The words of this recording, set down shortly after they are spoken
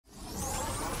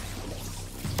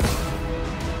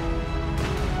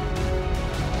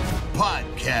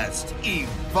Podcast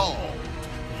Evolved,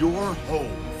 your home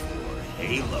for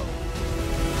Halo.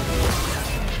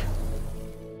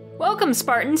 Welcome,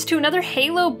 Spartans, to another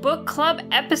Halo Book Club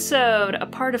episode, a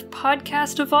part of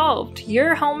Podcast Evolved,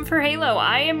 your home for Halo.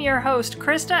 I am your host,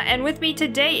 Krista, and with me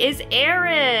today is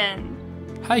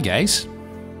Aaron. Hi, guys.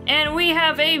 And we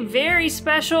have a very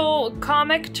special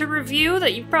comic to review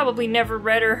that you've probably never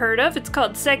read or heard of. It's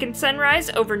called Second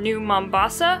Sunrise over New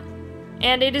Mombasa,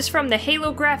 and it is from the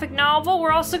Halo graphic novel.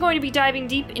 We're also going to be diving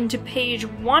deep into page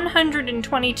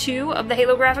 122 of the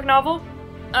Halo graphic novel,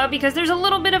 because there's a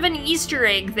little bit of an Easter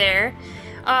egg there.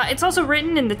 It's also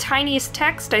written in the tiniest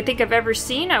text I think I've ever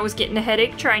seen. I was getting a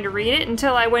headache trying to read it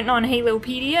until I went on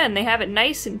Halopedia, and they have it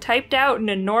nice and typed out in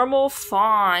a normal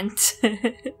font.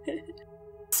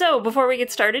 So, before we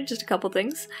get started, just a couple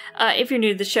things. If you're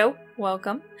new to the show,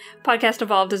 welcome. Podcast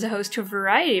Evolved is a host to a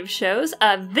variety of shows.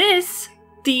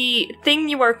 The thing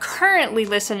you are currently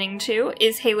listening to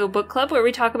is Halo Book Club, where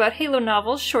we talk about Halo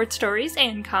novels, short stories,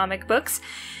 and comic books.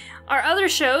 Our other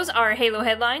shows are Halo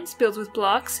Headlines, Builds with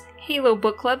Blocks, Halo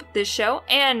Book Club, this show,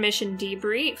 and Mission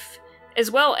Debrief,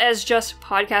 as well as just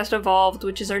Podcast Evolved,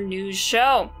 which is our news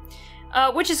show.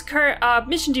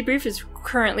 Mission Debrief is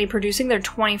currently producing their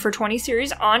 20 for 20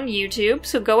 series on YouTube,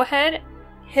 so go ahead,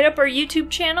 hit up our YouTube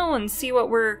channel and see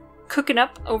what we're cooking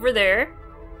up over there.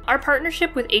 Our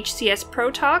partnership with HCS Pro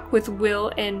Talk with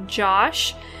Will and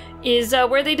Josh is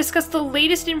where they discuss the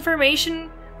latest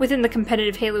information within the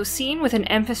competitive Halo scene with an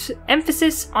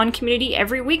emphasis on community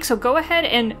every week, so go ahead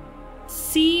and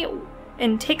see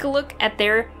and take a look at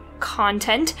their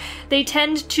content. They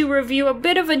tend to review a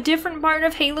bit of a different part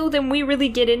of Halo than we really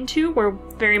get into. We're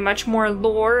very much more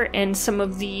lore and some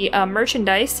of the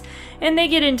merchandise, and they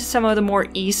get into some of the more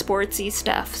esportsy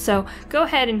stuff. So go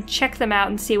ahead and check them out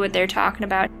and see what they're talking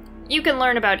about. You can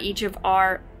learn about each of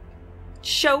our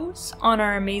shows on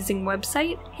our amazing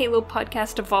website,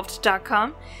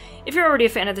 halopodcastevolved.com. If you're already a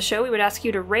fan of the show, we would ask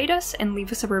you to rate us and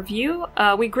leave us a review.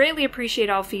 We greatly appreciate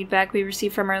all feedback we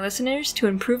receive from our listeners to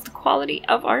improve the quality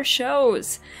of our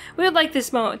shows. We would like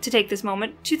to take this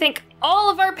moment to thank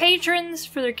all of our patrons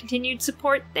for their continued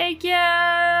support. Thank you!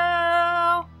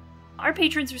 Our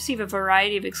patrons receive a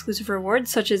variety of exclusive rewards,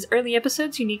 such as early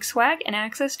episodes, unique swag, and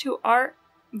access to our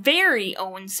very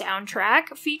own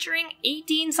soundtrack featuring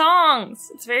 18 songs.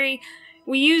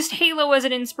 We used Halo as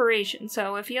an inspiration,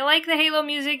 so if you like the Halo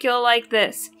music, you'll like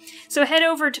this. So head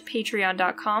over to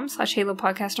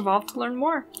patreon.com/HaloPodcastEvolved to learn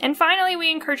more. And finally,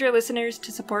 we encourage our listeners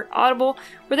to support Audible,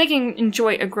 where they can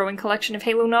enjoy a growing collection of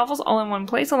Halo novels all in one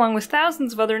place, along with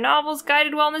thousands of other novels,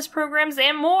 guided wellness programs,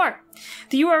 and more.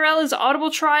 The URL is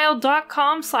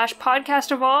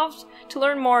audibletrial.com/podcastevolved to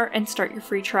learn more and start your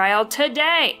free trial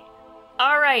today.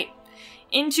 Alright.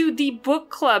 Into the book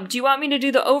club. Do you want me to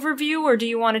do the overview, or do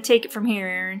you want to take it from here,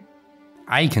 Aaron?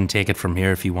 I can take it from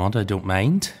here if you want, I don't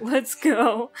mind. Let's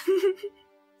go.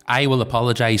 I will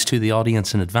apologise to the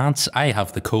audience in advance. I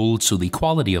have the cold, so the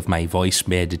quality of my voice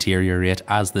may deteriorate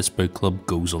as this book club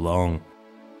goes along.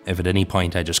 If at any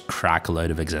point I just crackle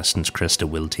out of existence, Krista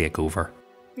will take over.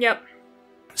 Yep.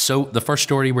 So, the first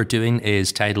story we're doing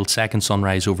is titled Second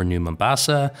Sunrise over New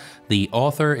Mombasa. The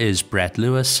author is Brett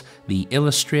Lewis. The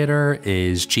illustrator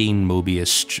is Jean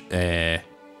Mobius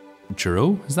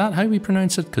Giraud. Is that how we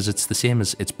pronounce it? Because it's the same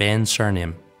as, it's Ben's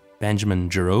surname. Benjamin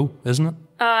Giraud, isn't it?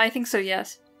 I think so,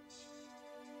 yes.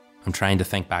 I'm trying to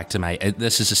think back to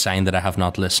this is a sign that I have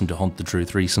not listened to Hunt the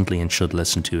Truth recently and should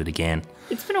listen to it again.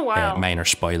 It's been a while. Minor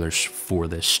spoilers for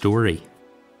this story.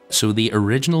 So the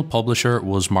original publisher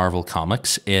was Marvel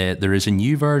Comics. There is a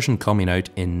new version coming out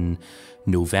in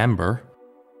November.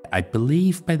 I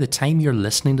believe by the time you're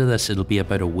listening to this, it'll be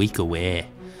about a week away.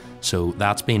 So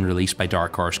that's being released by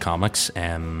Dark Horse Comics.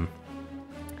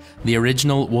 The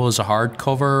original was a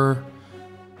hardcover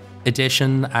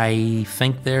edition. I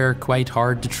think they're quite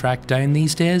hard to track down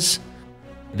these days.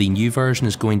 The new version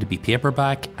is going to be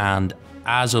paperback, and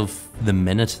as of the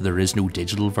minute, there is no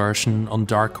digital version on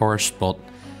Dark Horse, but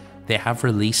they have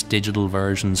released digital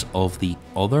versions of the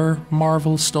other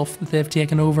Marvel stuff that they've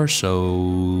taken over,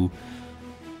 so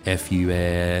if you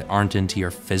aren't into your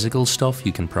physical stuff,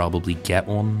 you can probably get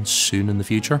one soon in the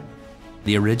future.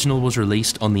 The original was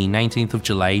released on the 19th of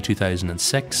July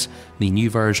 2006. The new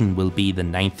version will be the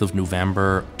 9th of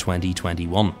November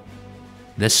 2021.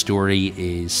 This story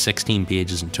is 16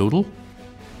 pages in total.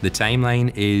 The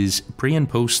timeline is pre and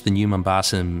post the New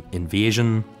Mombasa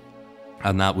invasion,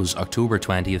 and that was October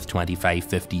 20th,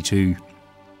 2552.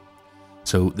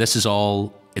 So this is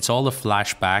it's all a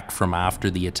flashback from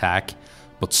after the attack,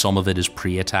 but some of it is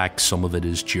pre-attack, some of it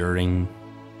is during.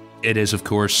 It is, of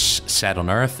course, set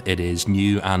on Earth. It is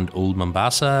New and Old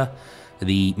Mombasa.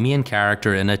 The main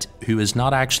character in it, who is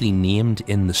not actually named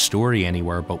in the story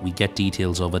anywhere, but we get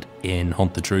details of it in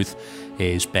Hunt the Truth,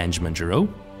 is Benjamin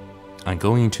Giraud. I'm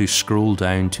going to scroll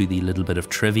down to the little bit of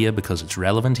trivia because it's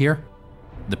relevant here.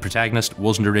 The protagonist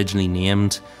wasn't originally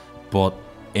named, but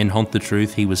in Hunt the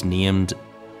Truth he was named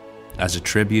as a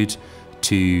tribute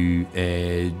to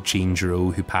Jean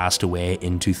Giraud, who passed away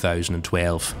in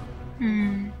 2012.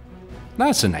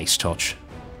 That's a nice touch.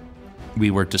 We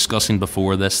were discussing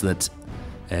before this that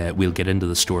we'll get into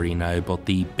the story now, but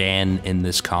the Ben in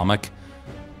this comic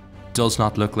does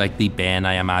not look like the Ben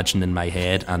I imagine in my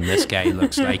head, and this guy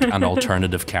looks like an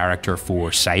alternative character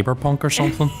for Cyberpunk or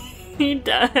something. He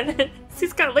does.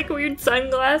 He's got like weird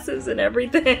sunglasses and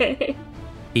everything.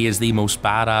 He is the most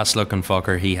badass looking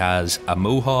fucker. He has a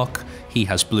mohawk, he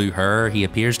has blue hair, he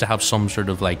appears to have some sort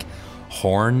of like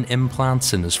horn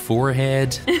implants in his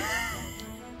forehead.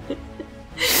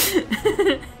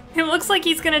 He looks like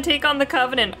he's gonna take on the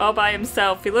Covenant all by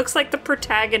himself. He looks like the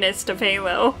protagonist of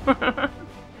Halo.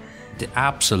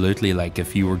 Absolutely, like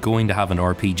if you were going to have an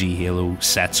RPG Halo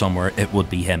set somewhere, it would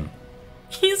be him.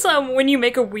 He's when you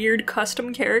make a weird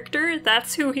custom character,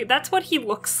 that's what he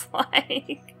looks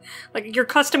like. Like your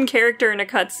custom character in a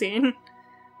cutscene.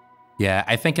 Yeah,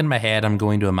 I think in my head I'm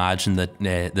going to imagine that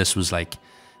this was like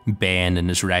Ben in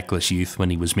his reckless youth when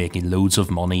he was making loads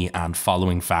of money and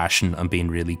following fashion and being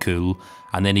really cool,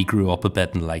 and then he grew up a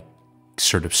bit and like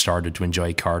sort of started to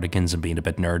enjoy cardigans and being a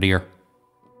bit nerdier.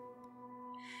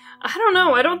 I don't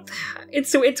know.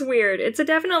 It's weird. It's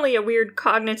definitely a weird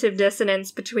cognitive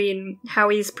dissonance between how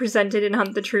he's presented in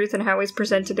Hunt the Truth and how he's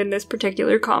presented in this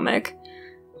particular comic.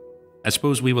 I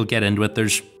suppose we will get into it.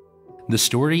 The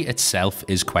story itself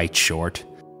is quite short.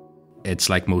 It's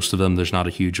like most of them, there's not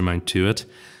a huge amount to it.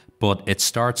 But it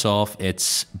starts off,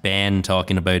 it's Ben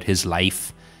talking about his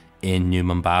life in New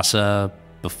Mombasa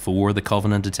before the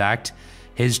Covenant attacked.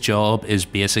 His job is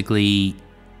basically,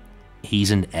 he's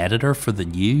an editor for the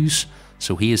news.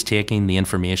 So he is taking the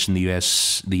information the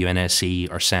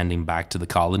UNSC are sending back to the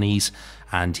colonies,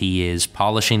 and he is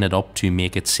polishing it up to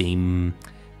make it seem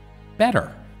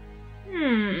better.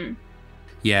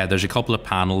 Yeah, there's a couple of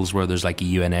panels where there's like a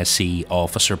UNSC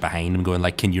officer behind him going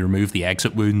like, can you remove the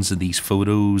exit wounds in these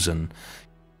photos? And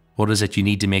what is it? You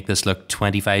need to make this look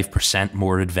 25%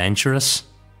 more adventurous.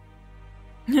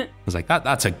 I was like,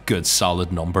 that's a good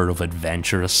solid number of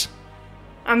adventurous.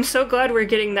 I'm so glad we're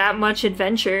getting that much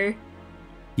adventure.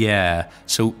 Yeah,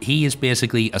 so he is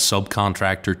basically a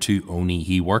subcontractor to Oni.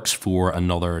 He works for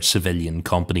another civilian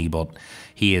company, but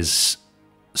he is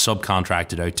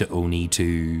subcontracted out to Oni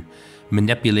to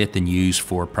manipulate the news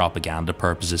for propaganda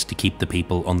purposes to keep the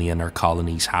people on the inner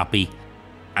colonies happy.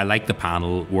 I like the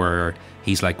panel where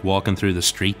he's like walking through the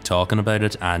street talking about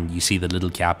it, and you see the little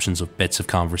captions of bits of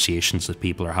conversations that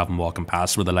people are having walking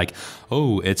past where they're like,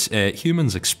 oh, it's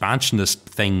humans expansionist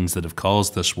things that have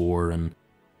caused this war, and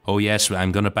oh yes,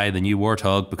 I'm going to buy the new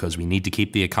Warthog because we need to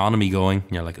keep the economy going.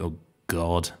 And you're like, oh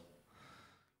god.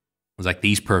 It's like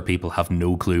these poor people have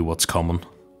no clue what's coming.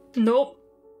 Nope.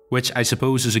 Which I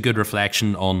suppose is a good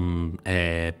reflection on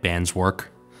Ben's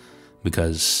work,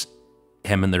 because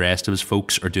him and the rest of his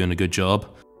folks are doing a good job.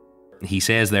 He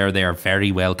says they are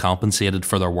very well compensated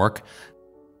for their work,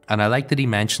 and I like that he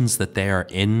mentions that they are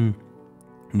in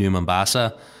New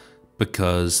Mombasa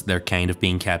because they're kind of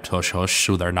being kept hush-hush,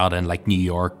 so they're not in like New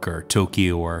York or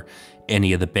Tokyo or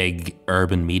any of the big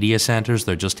urban media centres.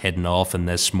 They're just hidden off in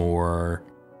this more...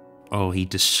 Oh, he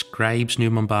describes New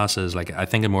Mombasa as like, I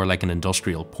think more like an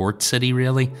industrial port city,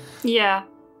 really. Yeah.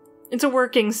 It's a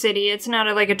working city. It's not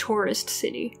like a tourist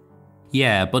city.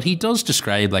 Yeah, but he does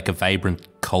describe like a vibrant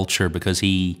culture, because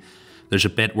there's a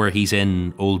bit where he's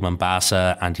in old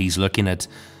Mombasa and he's looking at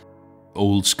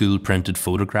old school printed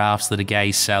photographs that a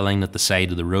guy's selling at the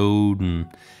side of the road, and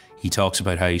he talks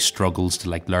about how he struggles to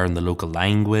like learn the local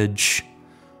language.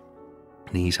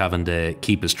 And he's having to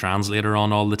keep his translator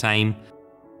on all the time.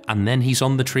 And then he's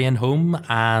on the train home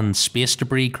and space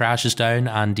debris crashes down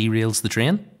and derails the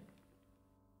train.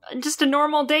 Just a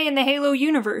normal day in the Halo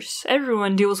universe.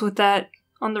 Everyone deals with that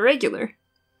on the regular.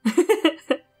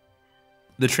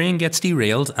 The train gets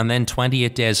derailed, and then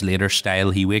 28 days later style,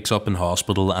 he wakes up in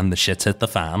hospital and the shit's hit the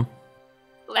fan.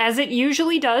 As it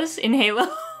usually does in Halo.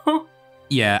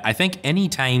 Yeah, I think any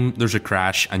time there's a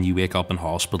crash and you wake up in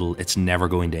hospital, it's never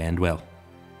going to end well.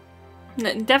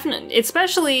 Definitely,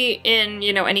 especially in,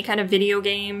 any kind of video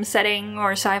game setting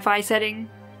or sci-fi setting.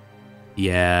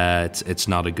 Yeah, it's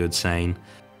not a good sign.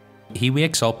 He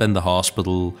wakes up in the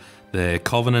hospital. The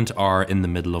Covenant are in the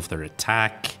middle of their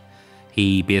attack.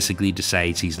 He basically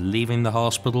decides he's leaving the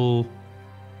hospital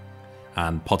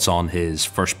and puts on his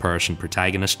first-person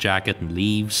protagonist jacket and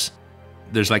leaves.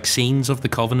 there's like scenes of the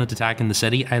Covenant attacking the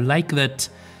city. I like that.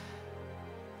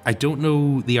 I don't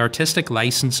know, the artistic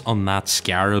license on that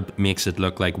scarab makes it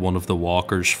look like one of the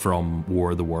walkers from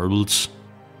War of the Worlds.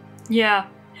 Yeah.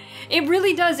 It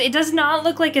really does. It does not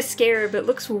look like a scarab. It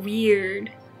looks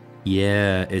weird.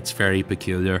 Yeah, it's very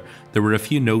peculiar. There were a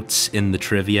few notes in the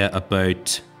trivia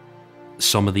about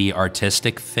some of the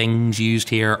artistic things used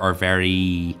here are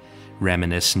very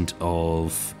reminiscent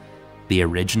of the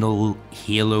original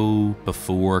Halo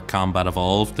before Combat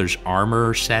Evolved. There's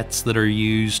armor sets that are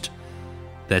used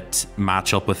that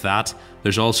match up with that.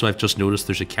 There's also, I've just noticed,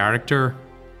 there's a character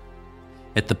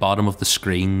at the bottom of the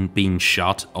screen being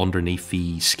shot underneath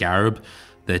the scarab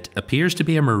that appears to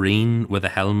be a Marine with a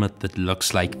helmet that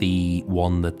looks like the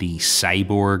one that the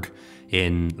Cyborg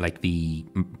in like the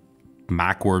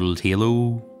Macworld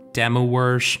Halo demo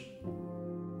wears.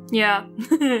 Yeah.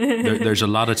 There's a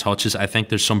lot of touches. I think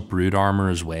there's some Brood armor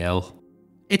as well.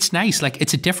 It's nice. Like,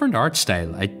 it's a different art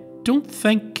style. I don't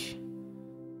think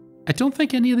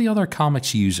any of the other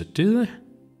comics use it, do they?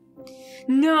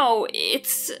 No,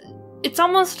 it's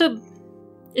almost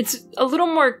it's a little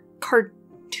more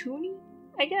cartoony,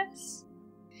 I guess.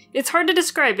 It's hard to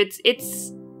describe.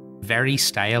 It's very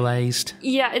stylized.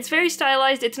 Yeah, it's very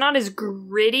stylized. It's not as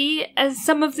gritty as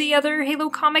some of the other Halo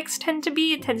comics tend to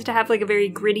be. It tends to have like a very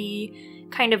gritty,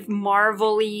 kind of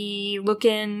Marvel-y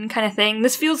looking kind of thing.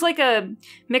 This feels like a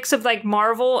mix of like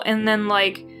Marvel and then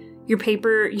like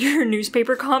your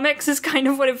newspaper comics is kind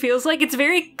of what it feels like. It's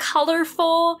very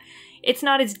colorful. It's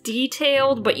not as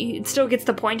detailed, but it still gets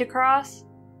the point across.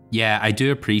 Yeah, I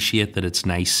do appreciate that it's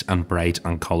nice and bright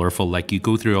and colorful. Like, you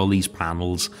go through all these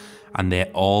panels and they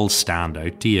all stand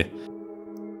out to you.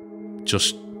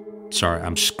 Sorry,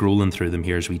 I'm scrolling through them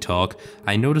here as we talk.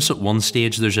 I notice at one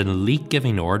stage there's an elite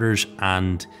giving orders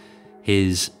and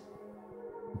his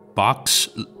box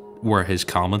where his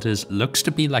comment is looks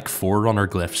to be like Forerunner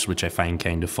glyphs, which I find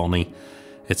kind of funny.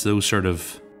 It's those sort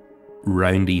of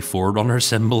roundy Forerunner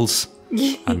symbols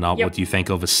and not what you think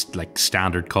of as like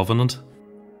standard Covenant.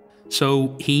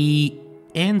 So he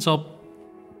ends up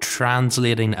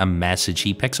translating a message.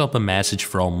 He picks up a message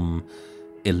from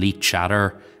Elite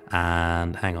Chatter,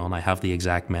 and hang on, I have the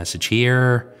exact message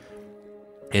here.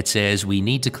 It says, "We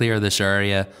need to clear this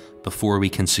area before we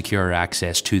can secure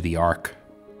access to the Ark."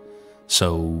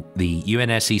 So the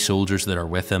UNSC soldiers that are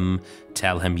with him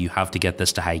tell him, you have to get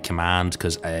this to high command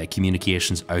because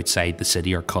communications outside the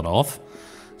city are cut off.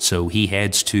 So he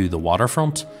heads to the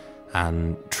waterfront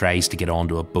and tries to get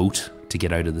onto a boat to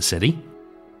get out of the city.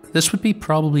 This would be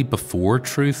probably before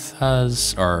Truth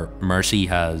has, or Mercy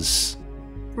has...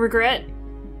 Regret?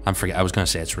 I was going to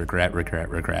say it's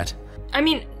regret. I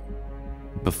mean...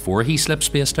 Before he slips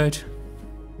spaced out?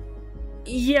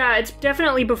 Yeah, it's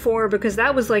definitely before, because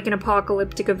that was like an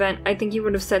apocalyptic event. I think you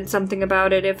would have said something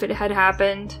about it if it had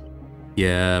happened.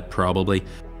 Yeah, probably.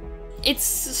 It's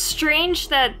strange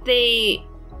that they...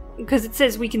 Because it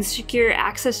says we can secure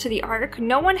access to the Ark.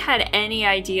 No one had any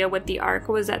idea what the Ark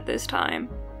was at this time.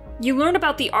 You learn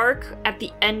about the Ark at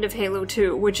the end of Halo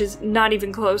 2, which is not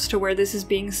even close to where this is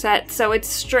being set, so it's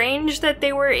strange that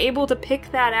they were able to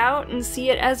pick that out and see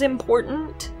it as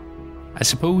important. I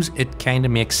suppose it kind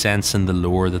of makes sense in the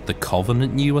lore that the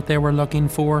Covenant knew what they were looking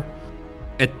for.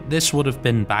 This would have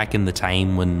been back in the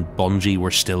time when Bungie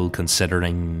were still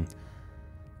considering...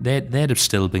 They'd have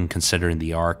still been considering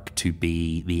the Ark to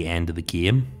be the end of the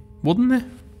game, wouldn't they?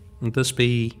 Would this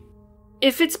be...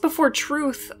 If it's before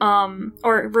Truth,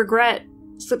 or Regret,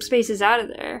 Slipspace is out of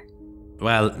there.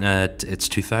 Well, it's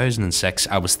 2006.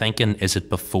 I was thinking, is it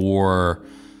before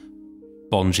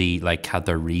Bungie had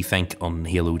their rethink on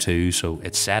Halo 2? So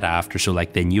it's set after, so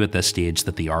they knew at this stage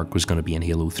that the Ark was going to be in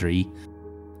Halo 3.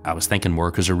 I was thinking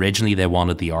more, because originally they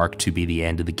wanted the Ark to be the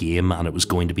end of the game, and it was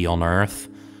going to be on Earth.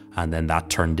 And then that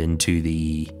turned into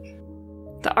the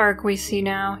Ark we see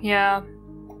now, yeah.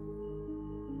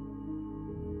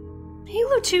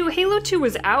 Halo 2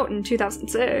 was out in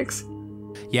 2006.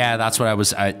 Yeah, that's what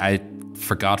I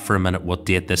forgot for a minute what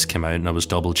date this came out, and I was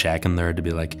double checking there to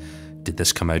be like, did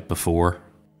this come out before?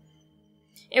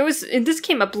 This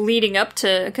came up leading up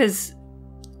to, because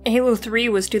Halo 3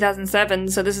 was 2007,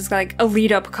 so this is like a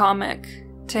lead up comic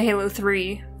to Halo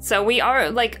 3. So we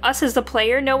are, us as the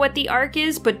player know what the Ark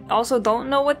is, but also don't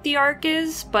know what the Ark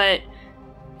is, but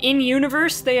in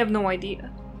universe, they have no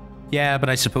idea. Yeah, but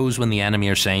I suppose when the enemy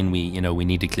are saying we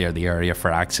need to clear the area for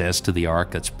access to the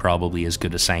Ark, that's probably as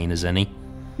good a sign as any.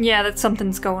 Yeah, that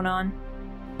something's going on.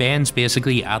 Ben's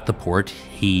basically at the port.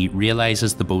 He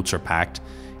realizes the boats are packed.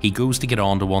 He goes to get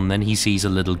onto one, then he sees a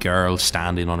little girl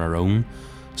standing on her own.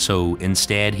 So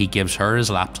instead, he gives her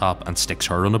his laptop and sticks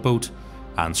her on a boat.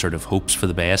 and sort of hopes for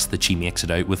the best that she makes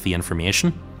it out with the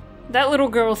information. That little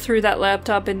girl threw that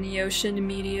laptop in the ocean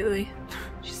immediately.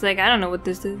 She's like, I don't know what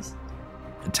this is.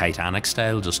 Titanic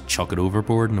style, just chuck it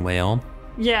overboard and away on.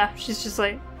 Yeah, she's just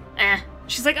like, eh.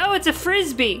 She's like, oh, it's a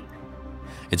frisbee.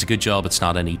 It's a good job it's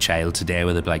not any child today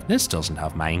where they'd be like, this doesn't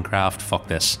have Minecraft, fuck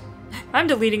this. I'm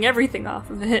deleting everything off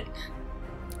of it.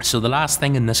 So the last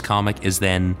thing in this comic is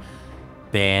then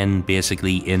Ben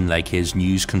basically in like his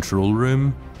news control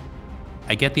room.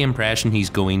 I get the impression he's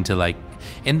going to like,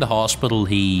 in the hospital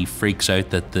he freaks out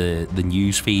that the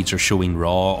news feeds are showing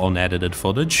raw, unedited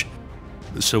footage.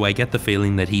 So I get the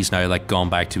feeling that he's now like gone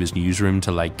back to his newsroom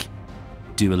to like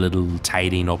do a little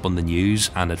tidying up on the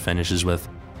news, and it finishes with,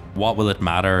 what will it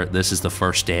matter? This is the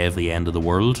first day of the end of the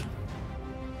world.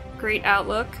 Great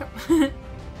outlook.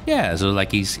 Yeah, so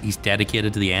like he's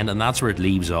dedicated to the end, and that's where it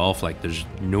leaves off. Like there's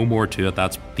no more to it.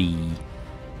 That's the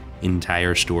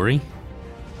entire story.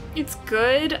 It's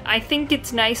good. I think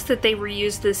it's nice that they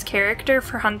reused this character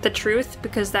for Hunt the Truth,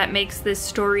 because that makes this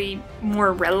story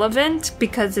more relevant,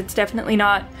 because it's definitely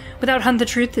not... Without Hunt the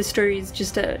Truth, this story is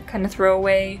just a kind of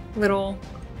throwaway little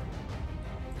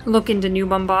look into New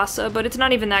Mombasa, but it's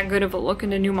not even that good of a look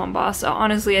into New Mombasa.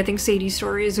 Honestly, I think Sadie's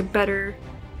story is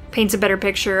paints a better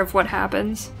picture of what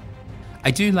happens.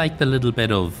 I do like the little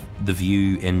bit of the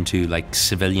view into like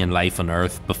civilian life on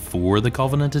Earth before the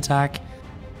Covenant attack.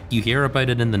 You hear about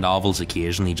it in the novels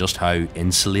occasionally, just how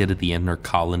insulated the inner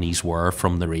colonies were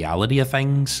from the reality of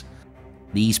things.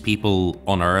 These people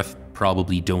on Earth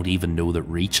probably don't even know that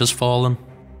Reach has fallen.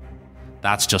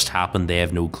 That's just happened, they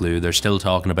have no clue. They're still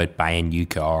talking about buying new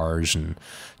cars and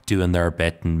doing their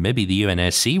bit, and maybe the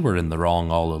UNSC were in the wrong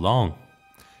all along.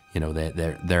 You know,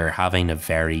 they're having a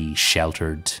very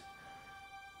sheltered,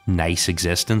 nice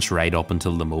existence right up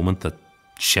until the moment that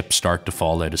ships start to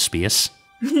fall out of space.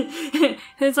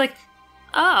 It's like,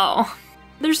 oh,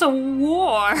 there's a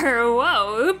war.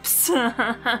 Whoa, oops.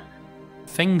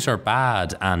 Things are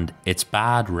bad, and it's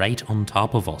bad right on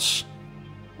top of us.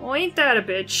 Oh, ain't that a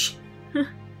bitch?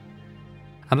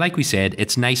 And like we said,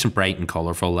 it's nice and bright and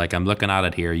colourful. Like, I'm looking at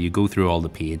it here, you go through all the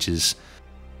pages.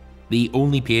 The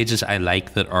only pages I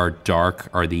like that are dark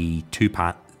are the two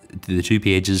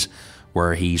pages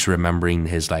where he's remembering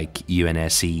his like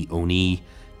UNSC Oni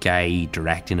guy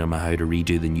directing him how to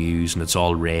redo the news, and it's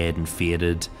all red and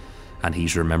faded, and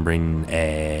he's remembering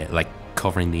like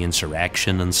covering the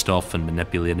insurrection and stuff and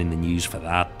manipulating the news for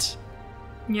that.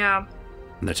 Yeah.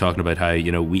 And they're talking about how,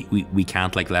 you know, we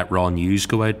can't like let raw news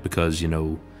go out because, you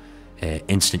know,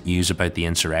 instant news about the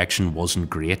insurrection wasn't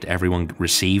great. Everyone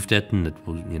received it, and it,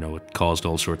 you know, it caused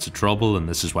all sorts of trouble, and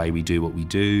this is why we do what we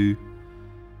do.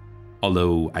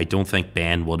 Although I don't think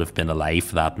Ben would have been alive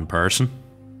for that in person.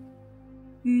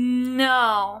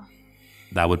 No.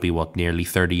 That would be, what, nearly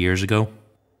 30 years ago?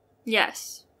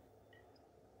 Yes.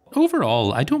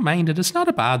 Overall, I don't mind it. It's not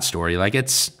a bad story. Like,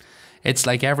 it's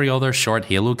like every other short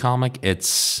Halo comic.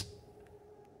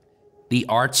 The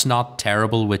art's not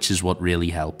terrible, which is what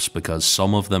really helps, because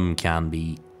some of them can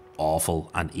be awful,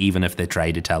 and even if they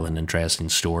try to tell an interesting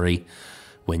story,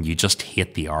 when you just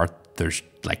hate the art, there's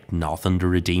like nothing to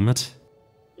redeem it.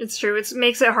 It's true. It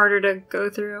makes it harder to go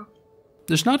through.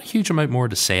 There's not a huge amount more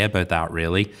to say about that,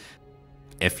 really.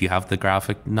 If you have the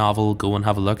graphic novel, go and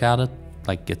have a look at it.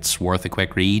 Like, it's worth a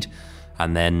quick read,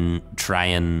 and then try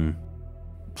and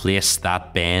place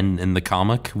that Ben in the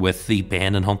comic with the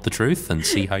Ben and Hunt the Truth and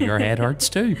see how your head hurts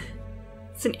too.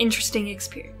 It's an interesting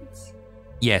experience.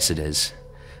 Yes, it is.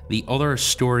 The other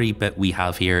story bit we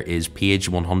have here is page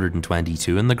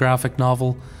 122 in the graphic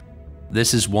novel.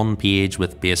 This is one page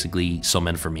with basically some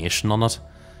information on it,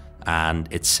 and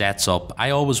it sets up... I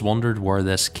always wondered where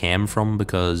this came from,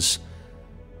 because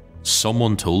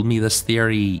someone told me this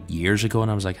theory years ago, and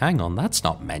I was like, hang on, that's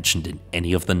not mentioned in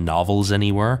any of the novels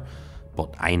anywhere.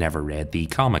 But I never read the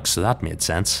comics, so that made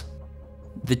sense.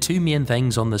 The two main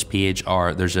things on this page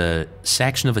are, there's a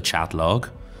section of a chat log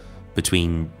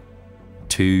between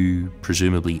two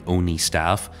presumably Oni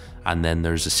staff, and then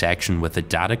there's a section with a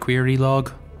data query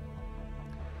log,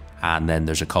 and then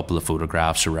there's a couple of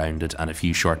photographs around it and a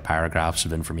few short paragraphs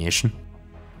of information.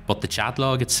 But the chat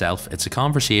log itself, it's a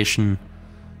conversation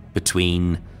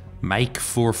between Mike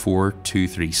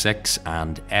 44236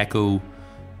 and Echo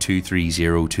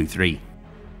 23023.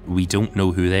 We don't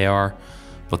know who they are,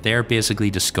 but they're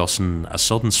basically discussing a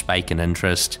sudden spike in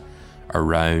interest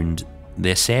around,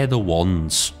 they say, the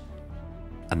ones,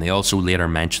 and they also later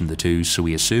mention the twos, so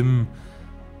we assume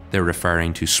they're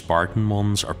referring to Spartan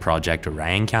ones or Project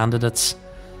Orion candidates.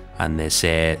 And they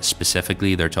say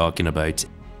specifically they're talking about,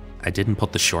 I didn't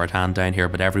put the shorthand down here,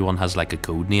 but everyone has like a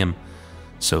code name.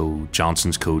 So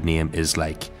Johnson's code name is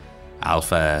like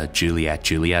Alpha Juliet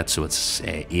Juliet, so it's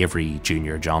Avery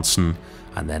Jr. Johnson,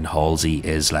 and then Halsey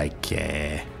is like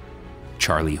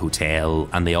Charlie Hotel,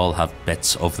 and they all have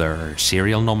bits of their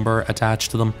serial number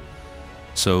attached to them.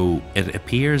 So it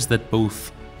appears that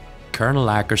both Colonel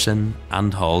Ackerson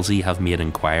and Halsey have made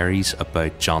inquiries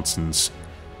about Johnson's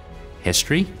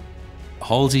history.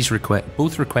 Halsey's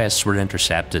both requests were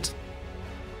intercepted,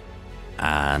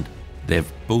 and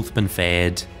they've both been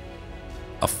fed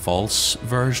a false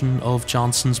version of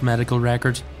Johnson's medical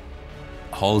record.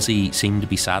 Halsey seemed to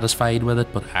be satisfied with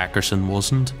it, but Ackerson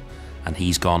wasn't, and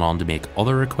he's gone on to make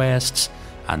other requests,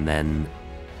 and then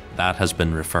that has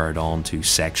been referred on to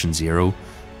Section 0,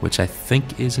 which I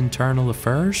think is Internal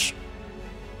Affairs.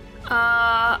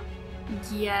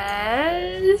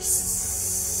 Yes.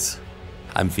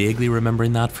 I'm vaguely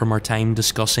remembering that from our time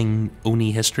discussing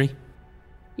Oni history.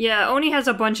 Yeah, Oni has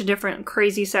a bunch of different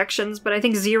crazy sections, but I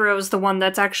think 0 is the one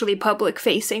that's actually public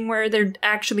facing, where they're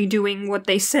actually doing what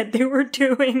they said they were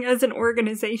doing as an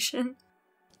organization.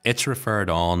 It's referred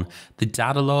on. The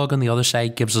data log on the other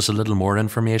side gives us a little more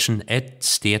information. It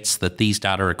states that these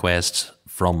data requests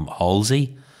from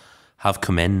Halsey have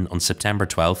come in on September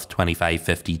 12th,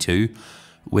 2552,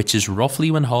 which is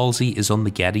roughly when Halsey is on the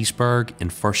Gettysburg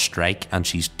in First Strike and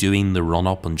she's doing the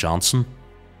run-up on Johnson.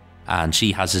 And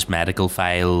she has his medical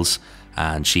files,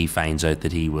 and she finds out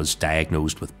that he was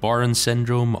diagnosed with Boren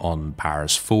syndrome on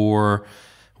Paris 4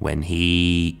 when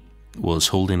he was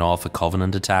holding off a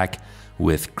Covenant attack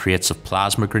with crates of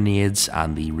plasma grenades,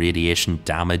 and the radiation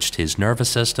damaged his nervous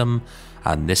system,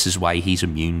 and this is why he's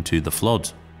immune to the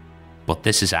flood. But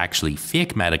this is actually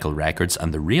fake medical records,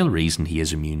 and the real reason he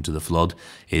is immune to the flood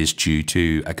is due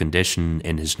to a condition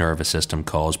in his nervous system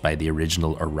caused by the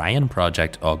original Orion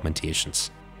Project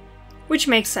augmentations. Which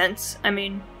makes sense, I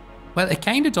mean... Well, it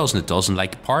kind of does and it doesn't.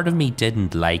 Like, part of me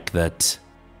didn't like that.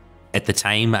 At the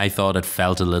time, I thought it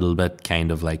felt a little bit kind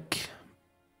of like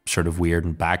sort of weird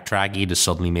and backtracky to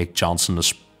suddenly make Johnson a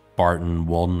Spartan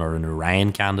 1 or an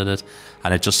Orion candidate,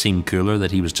 and it just seemed cooler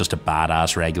that he was just a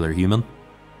badass regular human.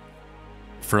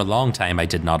 For a long time, I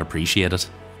did not appreciate it.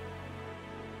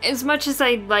 As much as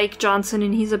I like Johnson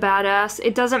and he's a badass,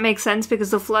 it doesn't make sense because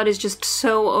the flood is just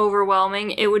so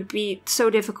overwhelming. It would be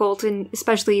so difficult, and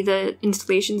especially the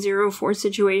Installation 04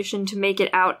 situation, to make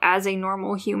it out as a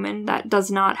normal human that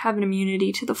does not have an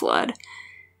immunity to the flood.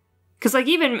 Because, like,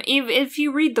 even if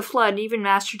you read The Flood, even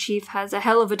Master Chief has a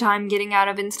hell of a time getting out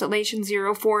of Installation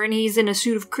 04, and he's in a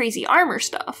suit of crazy armor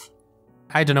stuff.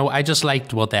 I don't know, I just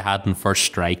liked what they had in First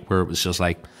Strike, where it was just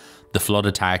like, the flood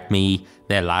attacked me,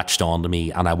 they latched onto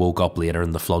me, and I woke up later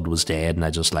and the flood was dead, and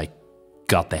I just, like,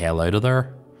 got the hell out of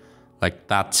there. Like,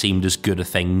 that seemed as good a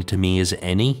thing to me as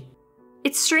any.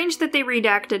 It's strange that they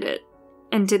redacted it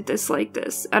and did this like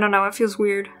this. I don't know, it feels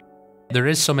weird. There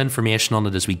is some information on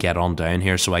it as we get on down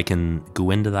here, so I can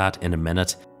go into that in a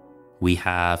minute. We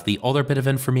have the other bit of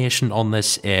information on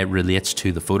this relates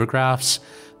to the photographs.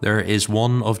 There is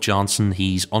one of Johnson,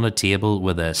 he's on a table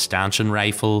with a stanchion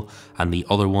rifle, and the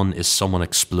other one is someone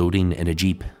exploding in a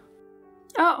jeep.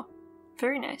 Oh,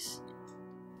 very nice.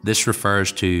 This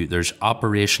refers to, there's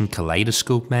Operation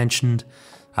Kaleidoscope mentioned,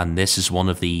 and this is one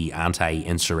of the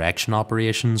anti-insurrection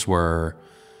operations where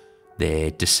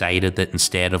they decided that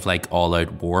instead of like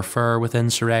all-out warfare with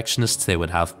insurrectionists, they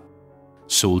would have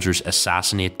soldiers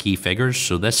assassinate key figures.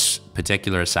 So this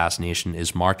particular assassination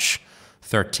is March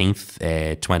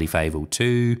 13th,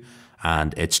 2502,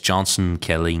 and it's Johnson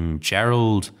killing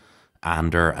Gerald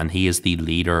Ander, and he is the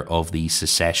leader of the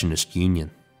Secessionist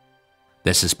Union.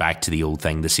 This is back to the old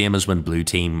thing, the same as when Blue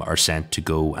Team are sent to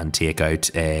go and take out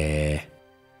the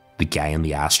guy in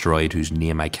the asteroid whose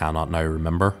name I cannot now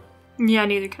remember. Yeah,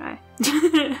 neither can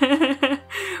I.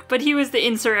 But he was the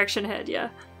insurrection head, yeah.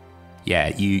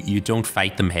 Yeah, you don't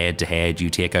fight them head to head, you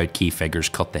take out key figures,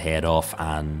 cut the head off,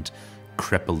 and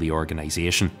cripple the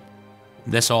organisation.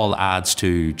 This all adds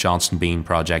to Johnson being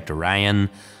Project Orion.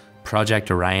 Project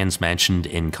Orion's mentioned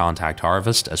in Contact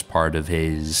Harvest as part of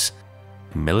his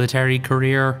military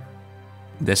career.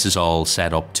 This is all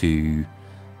set up to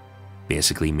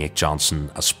basically make Johnson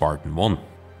a Spartan 1.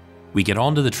 We get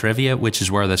on to the trivia, which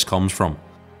is where this comes from.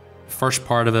 First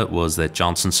part of it was that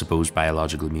Johnson's supposed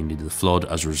biological immunity to the flood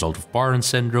as a result of Boren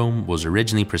syndrome was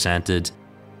originally presented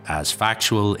as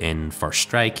factual in First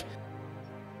Strike.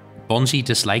 Bungie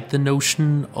disliked the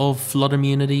notion of flood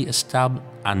immunity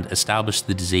and established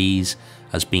the disease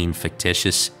as being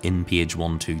fictitious in page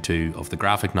 122 of the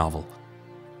graphic novel.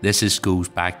 This goes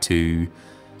back to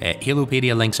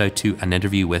Halopedia links out to an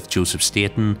interview with Joseph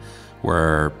Staten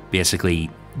where basically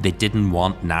they didn't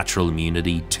want natural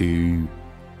immunity to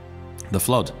the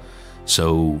flood.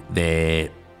 So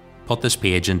they put this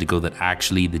page in to go that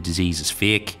actually the disease is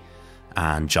fake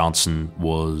and Johnson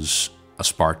was a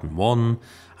Spartan 1.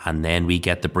 And then we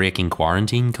get the Breaking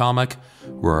Quarantine comic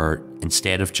where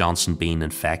instead of Johnson being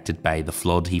infected by the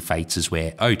flood, he fights his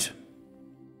way out.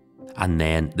 And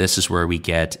then this is where we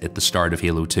get at the start of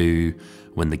Halo 2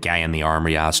 when the guy in the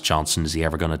armory asks Johnson, is he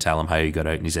ever going to tell him how he got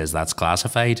out? And he says, that's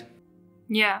classified.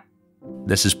 Yeah.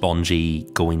 This is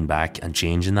Bungie going back and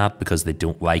changing that because they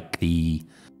don't like the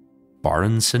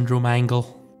Barron syndrome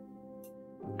angle.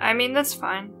 I mean, that's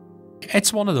fine.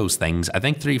 It's one of those things. I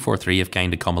think 343 have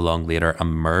kind of come along later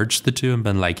and merged the two and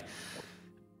been like,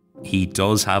 he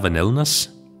does have an illness.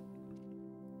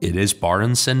 It is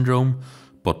Barron syndrome,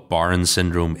 but Barron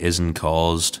syndrome isn't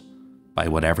caused by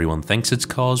what everyone thinks it's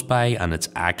caused by, and it's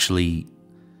actually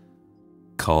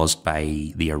caused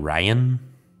by the Orion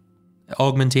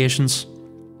augmentations.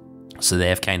 So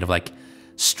they've kind of like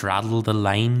straddled the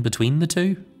line between the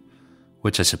two,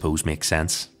 which I suppose makes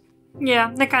sense.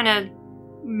 Yeah, they kind of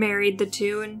married the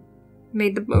two and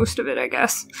made the most of it, I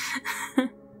guess.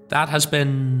 That has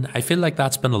been, I feel like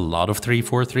that's been a lot of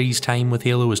 343's time with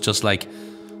Halo, is just like,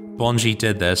 Bungie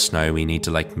did this, now we need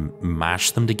to like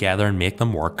mash them together and make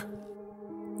them work.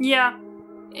 Yeah.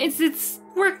 It's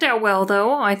worked out well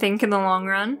though, I think, in the long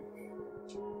run.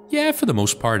 Yeah, for the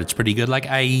most part, it's pretty good. Like,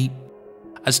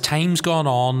 as time's gone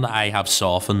on, I have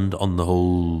softened on the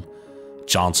whole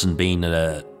Johnson being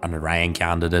an Orion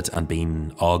candidate and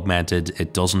being augmented.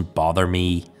 It doesn't bother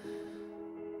me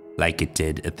like it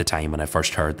did at the time when I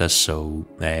first heard this. So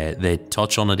they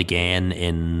touch on it again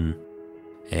in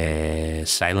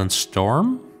Silent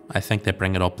Storm. I think they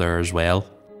bring it up there as well.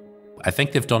 I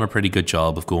think they've done a pretty good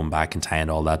job of going back and tying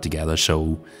all that together.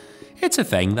 So it's a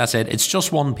thing. That's it. It's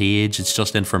just one page. It's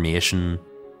just information.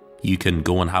 You can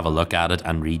go and have a look at it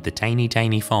and read the tiny,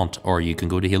 tiny font, or you can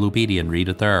go to Halopedia and read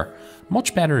it there.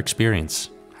 Much better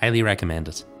experience. Highly recommend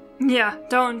it. Yeah,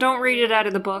 don't read it out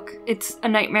of the book. It's a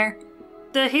nightmare.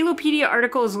 The Halopedia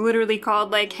article is literally called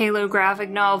like Halo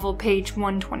Graphic Novel page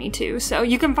 122, so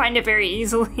you can find it very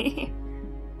easily.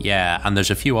 Yeah, and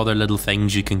there's a few other little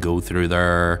things you can go through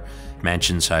there. It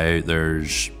mentions how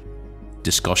there's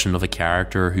discussion of a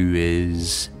character who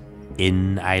is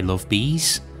in I Love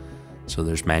Bees. So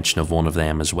there's mention of one of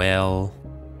them as well.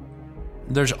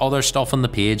 There's other stuff on the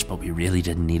page, but we really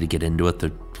didn't need to get into it.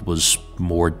 There was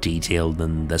more detail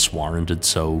than this warranted,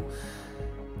 so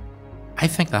I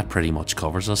think that pretty much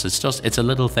covers us. It's a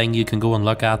little thing you can go and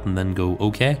look at and then go,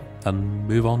 okay, and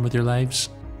move on with your lives.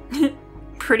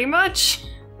 Pretty much.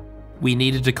 We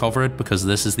needed to cover it because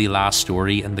this is the last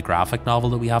story in the graphic novel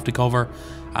that we have to cover,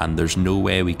 and there's no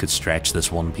way we could stretch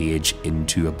this one page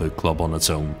into a book club on its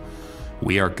own.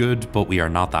 We are good, but we are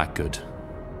not that good.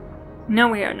 No,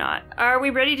 we are not. Are we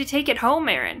ready to take it home,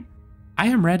 Aaron? I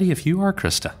am ready if you are,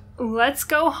 Krista. Let's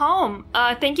go home.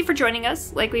 Thank you for joining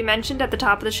us. Like we mentioned at the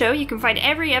top of the show, you can find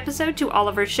every episode to all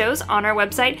of our shows on our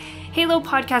website,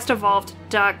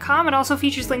 halopodcastevolved.com. It also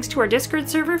features links to our Discord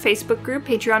server, Facebook group,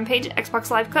 Patreon page, Xbox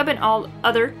Live Club, and all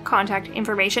other contact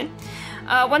information.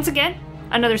 Once again,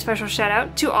 another special shout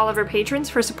out to all of our patrons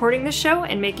for supporting this show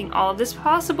and making all of this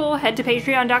possible. Head to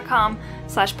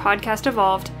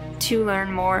patreon.com/podcastevolved to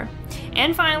learn more.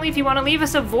 And finally, if you want to leave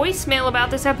us a voicemail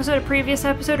about this episode, a previous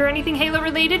episode, or anything Halo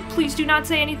related, please do not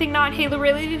say anything not Halo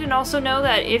related, and also know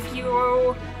that if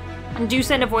you do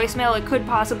send a voicemail, it could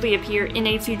possibly appear in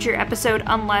a future episode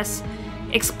unless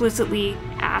explicitly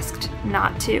asked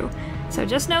not to. So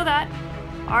just know that.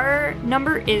 Our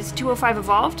number is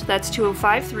 205-EVOLVED. That's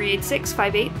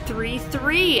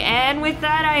 205-386-5833. And with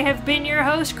that, I have been your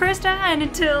host, Krista, and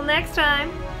until next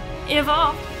time,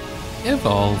 evolve.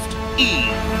 Evolved.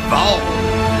 Evolve!